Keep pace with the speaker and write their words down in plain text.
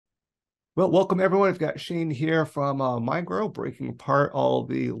Well, welcome everyone. I've got Shane here from MyGrow, breaking apart all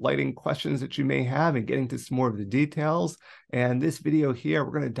the lighting questions that you may have and getting to some more of the details. And this video here,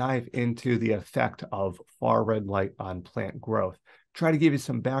 we're going to dive into the effect of far red light on plant growth. Try to give you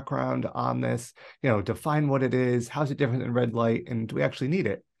some background on this, define what it is, how's it different than red light, and do we actually need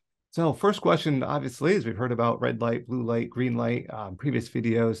it? So first question, obviously, is we've heard about red light, blue light, green light, previous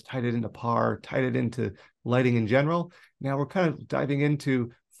videos, tied it into PAR, tied it into lighting in general. Now we're kind of diving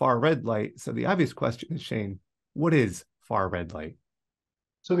into far red light. So the obvious question is, Shane, what is far red light?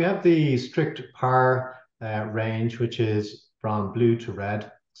 So we have the strict PAR range, which is from blue to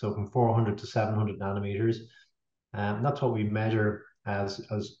red, so from 400 to 700 nanometers. That's what we measure as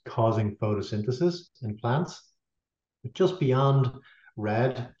causing photosynthesis in plants. But just beyond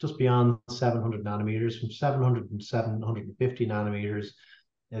red, just beyond 700 nanometers, from 700 and 750 nanometers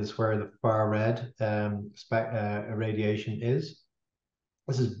is where the far red irradiation is.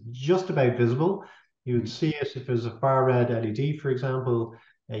 This is just about visible. You would see it if there's a far red LED, for example,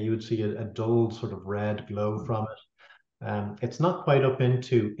 you would see a dull sort of red glow from it. It's not quite up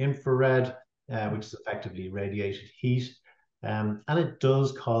into infrared, which is effectively radiated heat, and it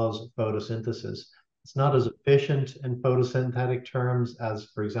does cause photosynthesis. It's not as efficient in photosynthetic terms as,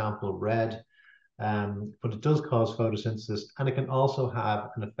 for example, red, but it does cause photosynthesis, and it can also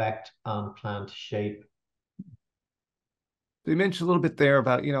have an effect on plant shape. So you mentioned a little bit there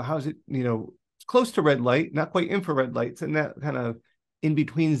about, how's it, it's close to red light, not quite infrared lights, and that kind of in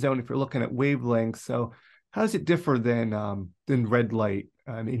between zone if you're looking at wavelengths. So how does it differ than red light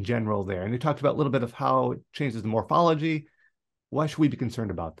in general there? And you talked about a little bit of how it changes the morphology. Why should we be concerned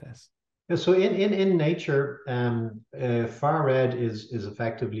about this? Yeah, so in nature, far red is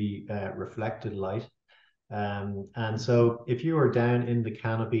effectively reflected light. And so if you are down in the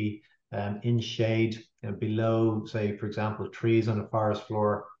canopy in shade below, say, for example, trees on a forest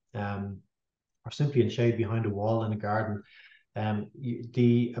floor, or simply in shade behind a wall in a garden,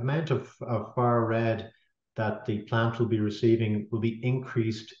 the amount of far red that the plant will be receiving will be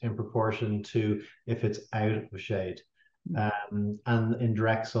increased in proportion to if it's out of shade and in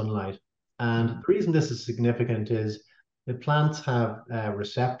direct sunlight. And the reason this is significant is the plants have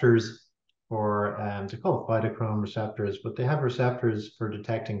receptors for, they call phytochrome receptors, but they have receptors for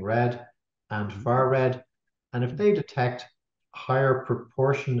detecting red and far red. And if they detect higher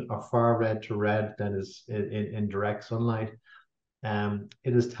proportion of far red to red than is in direct sunlight,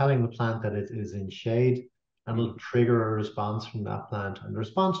 it is telling the plant that it is in shade, and it'll trigger a response from that plant. And the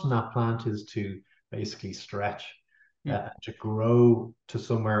response from that plant is to basically stretch, to grow to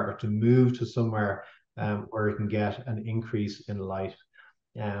somewhere or to move to somewhere where it can get an increase in light.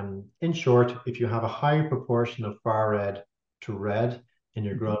 In short, if you have a high proportion of far red to red in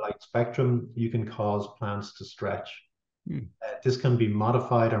your grow light spectrum, you can cause plants to stretch. This can be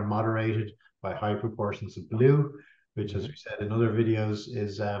modified or moderated by high proportions of blue, which, as we said in other videos,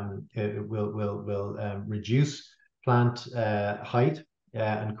 is it will reduce plant height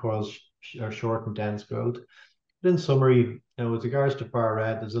and cause short and dense growth. But in summary, with regards to far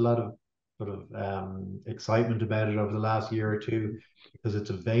red, there's a lot of sort of excitement about it over the last year or two because it's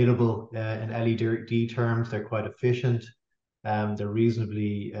available in LED terms. They're quite efficient. They're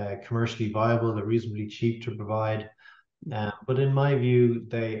reasonably commercially viable. They're reasonably cheap to provide. But in my view,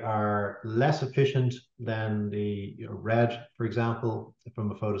 they are less efficient than the red, for example, from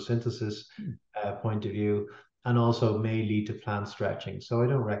a photosynthesis point of view, and also may lead to plant stretching. So I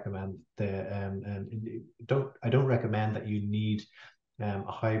don't recommend I don't recommend that you need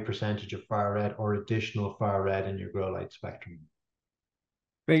a high percentage of far red or additional far red in your grow light spectrum.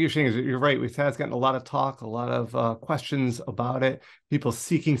 Thank you, Shane. You're right. We've gotten a lot of talk, a lot of questions about it. People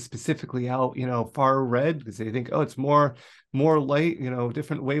seeking specifically out, far red because they think, oh, it's more light,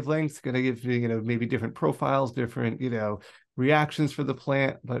 different wavelengths, going to give maybe different profiles, different, reactions for the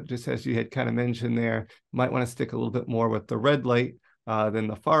plant. But just as you had kind of mentioned there, might want to stick a little bit more with the red light than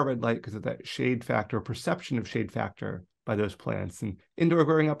the far red light because of that shade factor, perception of shade factor by those plants. And indoor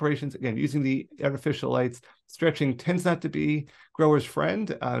growing operations, again, using the artificial lights, stretching tends not to be grower's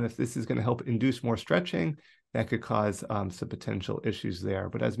friend. And if this is going to help induce more stretching, that could cause some potential issues there.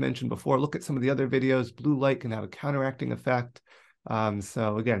 But as mentioned before, look at some of the other videos. Blue light can have a counteracting effect.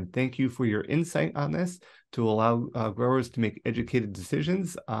 So again, thank you for your insight on this to allow growers to make educated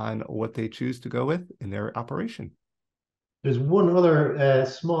decisions on what they choose to go with in their operation. There's one other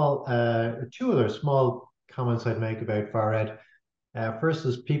two other small comments I'd make about far red. First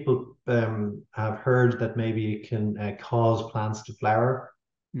is people have heard that maybe it can cause plants to flower.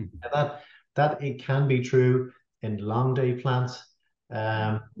 That it can be true in long day plants.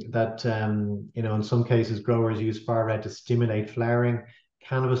 That in some cases growers use far red to stimulate flowering.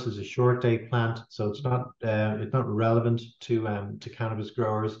 Cannabis is a short day plant, so it's not relevant to cannabis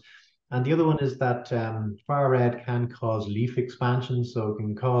growers. And the other one is that far red can cause leaf expansion, so it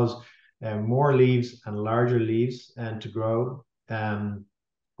can cause more leaves and larger leaves and to grow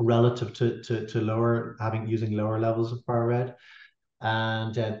relative to lower having using lower levels of far red.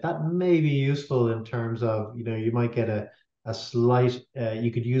 And that may be useful in terms of, you might get a slight,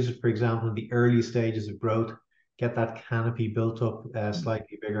 you could use it, for example, in the early stages of growth, get that canopy built up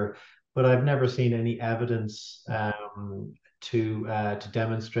slightly bigger. But I've never seen any evidence to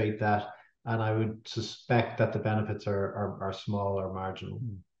demonstrate that. And I would suspect that the benefits are small or marginal.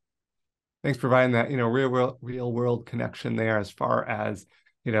 Thanks for providing that, real world connection there as far as,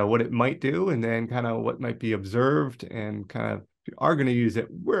 what it might do, and then kind of what might be observed, and kind of if you are going to use it,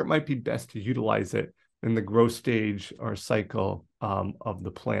 where it might be best to utilize it in the growth stage or cycle of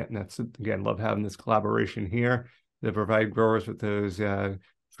the plant. And that's, again, love having this collaboration here to provide growers with those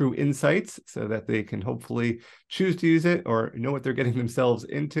true insights so that they can hopefully choose to use it or know what they're getting themselves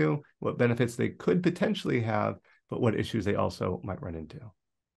into, what benefits they could potentially have, but what issues they also might run into.